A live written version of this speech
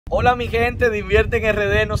Hola mi gente de Invierte en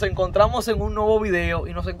RD, nos encontramos en un nuevo video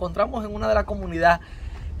y nos encontramos en una de las comunidades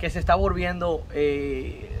que se está volviendo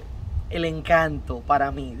el encanto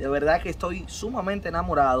para mí. De verdad que estoy sumamente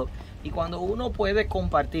enamorado y cuando uno puede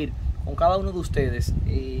compartir con cada uno de ustedes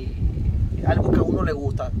algo que a uno le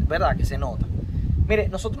gusta, verdad que se nota. Mire,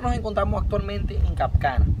 nosotros nos encontramos actualmente en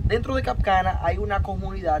Cana. Dentro de Cana hay una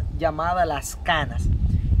comunidad llamada Las Canas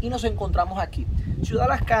y nos encontramos aquí. Ciudad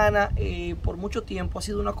Las Canas por mucho tiempo ha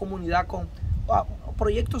sido una comunidad con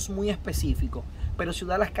proyectos muy específicos, pero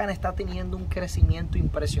Ciudad Las Canas está teniendo un crecimiento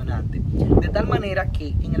impresionante. De tal manera que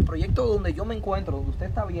en el proyecto donde yo me encuentro, donde usted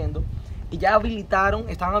está viendo, ya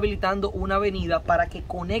están habilitando una avenida para que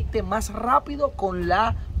conecte más rápido con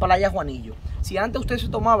la Playa Juanillo. Si antes usted se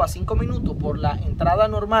tomaba 5 minutos por la entrada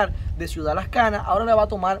normal de Ciudad Las Canas, ahora le va a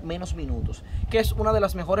tomar menos minutos, que es una de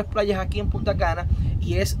las mejores playas aquí en Punta Cana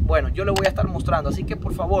y es, bueno, yo le voy a estar mostrando, así que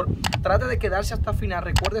por favor, trate de quedarse hasta el final,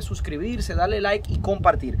 recuerde suscribirse, darle like y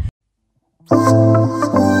compartir.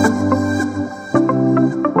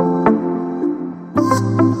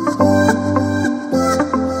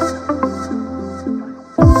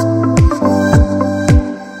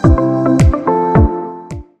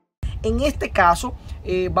 En este caso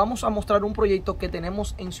vamos a mostrar un proyecto que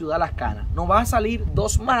tenemos en Ciudad Las Canas. Nos van a salir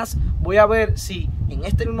dos más. Voy a ver si en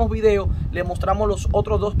este mismo video le mostramos los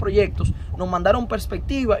otros dos proyectos. Nos mandaron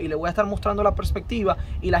perspectiva y le voy a estar mostrando la perspectiva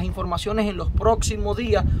y las informaciones en los próximos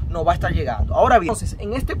días nos va a estar llegando. Ahora bien, entonces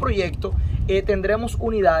en este proyecto tendremos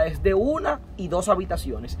unidades de 1 y 2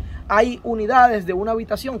 habitaciones. Hay unidades de una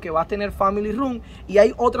habitación que va a tener family room y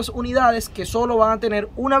hay otras unidades que solo van a tener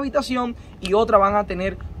una habitación y otra van a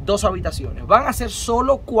tener 2 habitaciones. Van a ser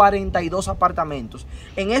solo 42 apartamentos.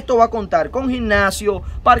 En esto va a contar con gimnasio,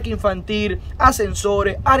 parque infantil,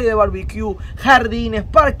 ascensores, área de barbecue, jardines,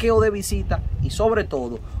 parqueo de visita y sobre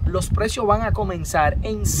todo los precios van a comenzar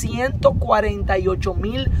en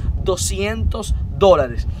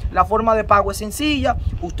 $148,200. La forma de pago es sencilla.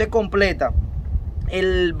 Usted completa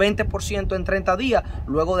el 20% en 30 días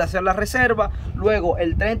luego de hacer la reserva, luego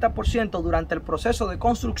el 30% durante el proceso de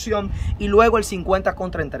construcción y luego el 50%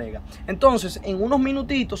 contra entrega. Entonces en unos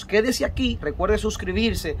minutitos quédese aquí, recuerde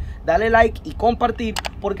suscribirse, darle like y compartir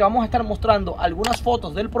porque vamos a estar mostrando algunas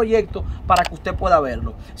fotos del proyecto para que usted pueda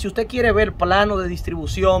verlo. Si usted quiere ver plano de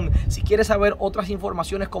distribución, si quiere saber otras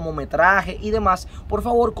informaciones como metraje y demás, por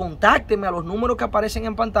favor contácteme a los números que aparecen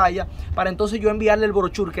en pantalla para entonces yo enviarle el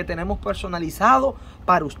brochure que tenemos personalizado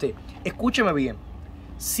para usted. Escúcheme bien,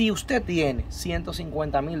 si usted tiene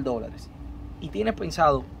 $150,000 y tiene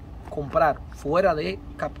pensado comprar fuera de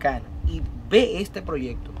Cana y ve este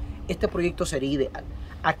proyecto sería ideal.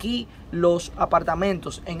 Aquí los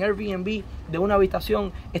apartamentos en Airbnb de una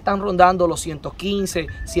habitación están rondando los 115,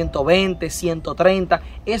 120, 130.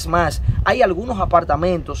 Es más, hay algunos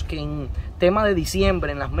apartamentos que en tema de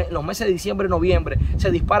diciembre, en los meses de diciembre y noviembre,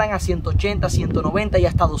 se disparan a 180, 190 y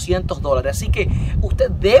hasta $200. Así que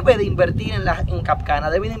usted debe de invertir en Cana,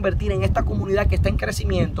 debe de invertir en esta comunidad que está en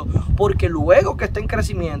crecimiento, porque luego que esté en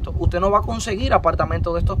crecimiento, usted no va a conseguir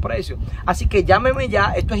apartamentos de estos precios. Así que llámeme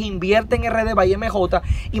ya, esto es Invierte en RD by MJ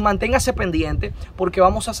y manténgase pendiente porque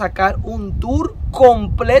vamos a sacar un tour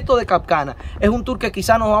completo de Cana. Es un tour que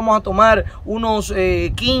quizás nos vamos a tomar unos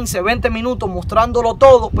 15, 20 minutos mostrándolo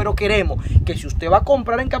todo, pero queremos que si usted va a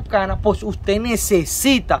comprar en Cana, pues usted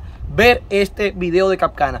necesita ver este video de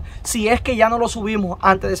Cana, si es que ya no lo subimos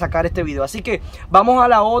antes de sacar este video. Así que vamos a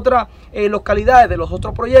la otra localidades de los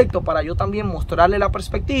otros proyectos para yo también mostrarle la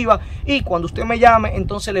perspectiva y cuando usted me llame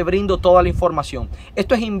entonces le brindo toda la información.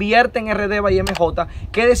 Esto es Invierte en RD by MJ.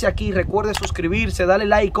 Quédese aquí, recuerde suscribirse, darle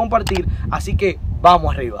like y compartir. Así que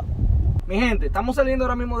vamos arriba. Mi gente, estamos saliendo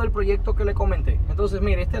ahora mismo del proyecto que le comenté. Entonces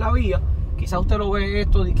mire, esta es la vía. Quizá usted lo ve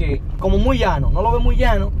esto de que como muy llano, no lo ve muy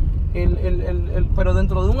llano. Pero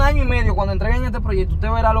dentro de 1 año y medio, cuando entreguen este proyecto, usted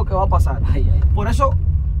verá lo que va a pasar. Por eso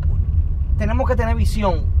tenemos que tener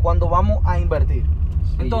visión cuando vamos a invertir.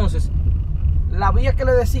 Entonces, la vía que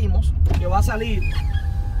le decimos que va a salir,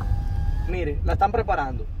 mire, la están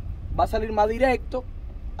preparando. Va a salir más directo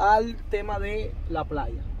al tema de la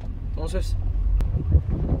playa. Entonces,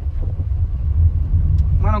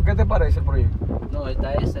 bueno, ¿qué te parece el proyecto? No,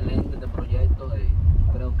 está excelente este proyecto.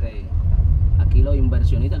 Creo que aquí los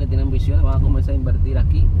inversionistas que tienen visiones van a comenzar a invertir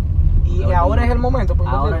aquí. Y ahora es el momento.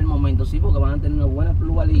 Ahora es el momento, sí, porque van a tener una buena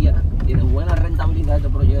plusvalía, tiene buena rentabilidad este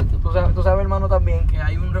proyecto. Tú sabes, hermano, también que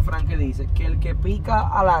hay un refrán que dice que el que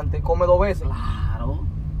pica adelante come 2 veces. Claro.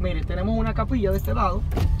 Mire, tenemos una capilla de este lado.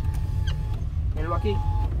 Mírenlo aquí.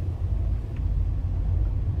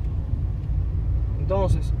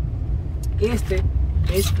 Entonces, este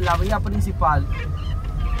es la vía principal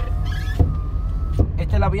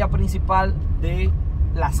esta es la vía principal de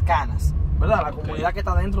las Canas, ¿verdad? La comunidad que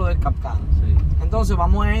está dentro del Cana. Sí. Entonces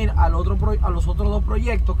vamos a ir a los otros dos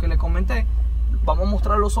proyectos que les comenté. Vamos a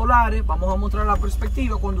mostrar los solares, vamos a mostrar la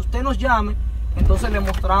perspectiva. Cuando usted nos llame, entonces le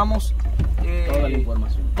mostramos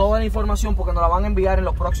toda la información porque nos la van a enviar en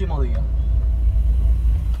los próximos días.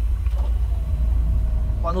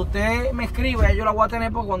 Cuando usted me escribe, ya yo la voy a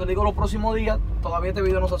tener porque cuando le digo los próximos días, todavía este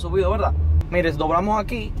video no se ha subido, ¿verdad? Miren, doblamos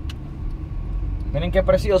aquí. Miren qué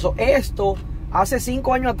precioso. Esto, hace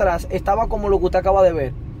 5 años atrás, estaba como lo que usted acaba de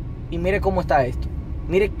ver. Y mire cómo está esto.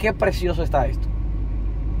 Mire qué precioso está esto.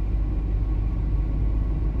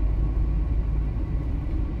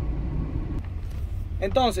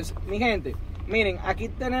 Entonces, mi gente, miren, aquí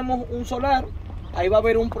tenemos un solar. Ahí va a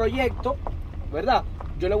haber un proyecto, ¿verdad?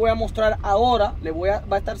 Yo le voy a mostrar ahora,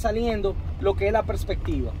 va a estar saliendo lo que es la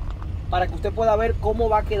perspectiva, para que usted pueda ver cómo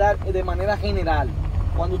va a quedar de manera general.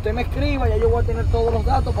 Cuando usted me escriba, ya yo voy a tener todos los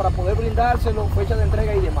datos para poder brindárselo, fecha de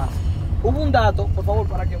entrega y demás. Hubo un dato, por favor,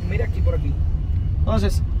 para que mire aquí por aquí.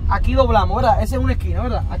 Entonces, aquí doblamos, ¿verdad? Esa es una esquina,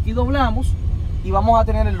 ¿verdad? Aquí doblamos y vamos a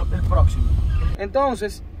tener el próximo.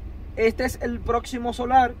 Entonces, este es el próximo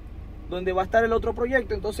solar donde va a estar el otro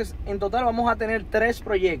proyecto. Entonces, en total vamos a tener 3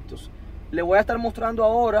 proyectos. Le voy a estar mostrando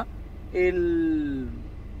ahora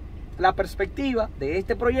la perspectiva de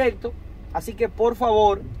este proyecto. Así que por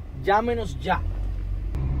favor, llámenos ya.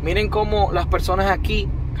 Miren cómo las personas aquí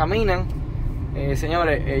caminan.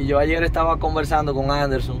 Señores, yo ayer estaba conversando con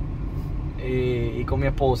Anderson y con mi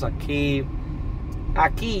esposa.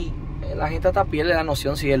 Aquí la gente hasta pierde la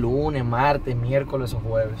noción si es lunes, martes, miércoles o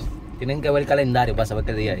jueves. Tienen que ver el calendario para saber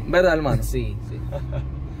qué día hay. ¿Verdad, hermano? Sí, sí.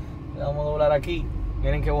 Vamos a doblar aquí.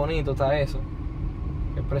 Miren qué bonito está eso.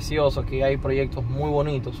 Qué precioso. Aquí hay proyectos muy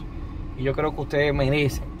bonitos. Y yo creo que ustedes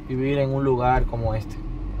merecen vivir en un lugar como este.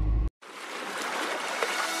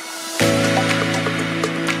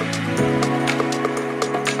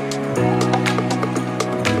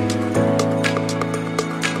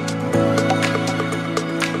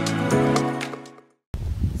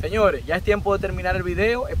 Señores, ya es tiempo de terminar el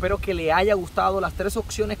video. Espero que le haya gustado las 3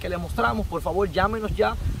 opciones que le mostramos. Por favor, llámenos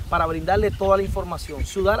ya para brindarle toda la información.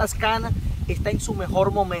 Ciudad Las Canas está en su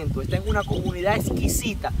mejor momento. Está en una comunidad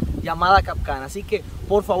exquisita llamada Cana. Así que,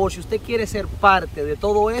 por favor, si usted quiere ser parte de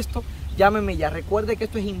todo esto, llámeme ya. Recuerde que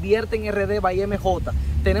esto es Invierte en RD by MJ.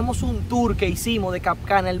 Tenemos un tour que hicimos de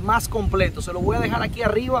Cana, el más completo. Se lo voy a dejar aquí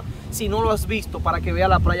arriba si no lo has visto, para que vea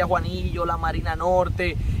la playa Juanillo, la Marina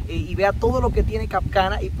Norte y vea todo lo que tiene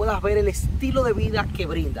Cana y puedas ver el estilo de vida que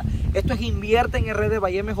brinda. Esto es Invierte en RD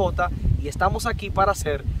by MJ y estamos aquí para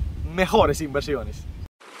hacer mejores inversiones.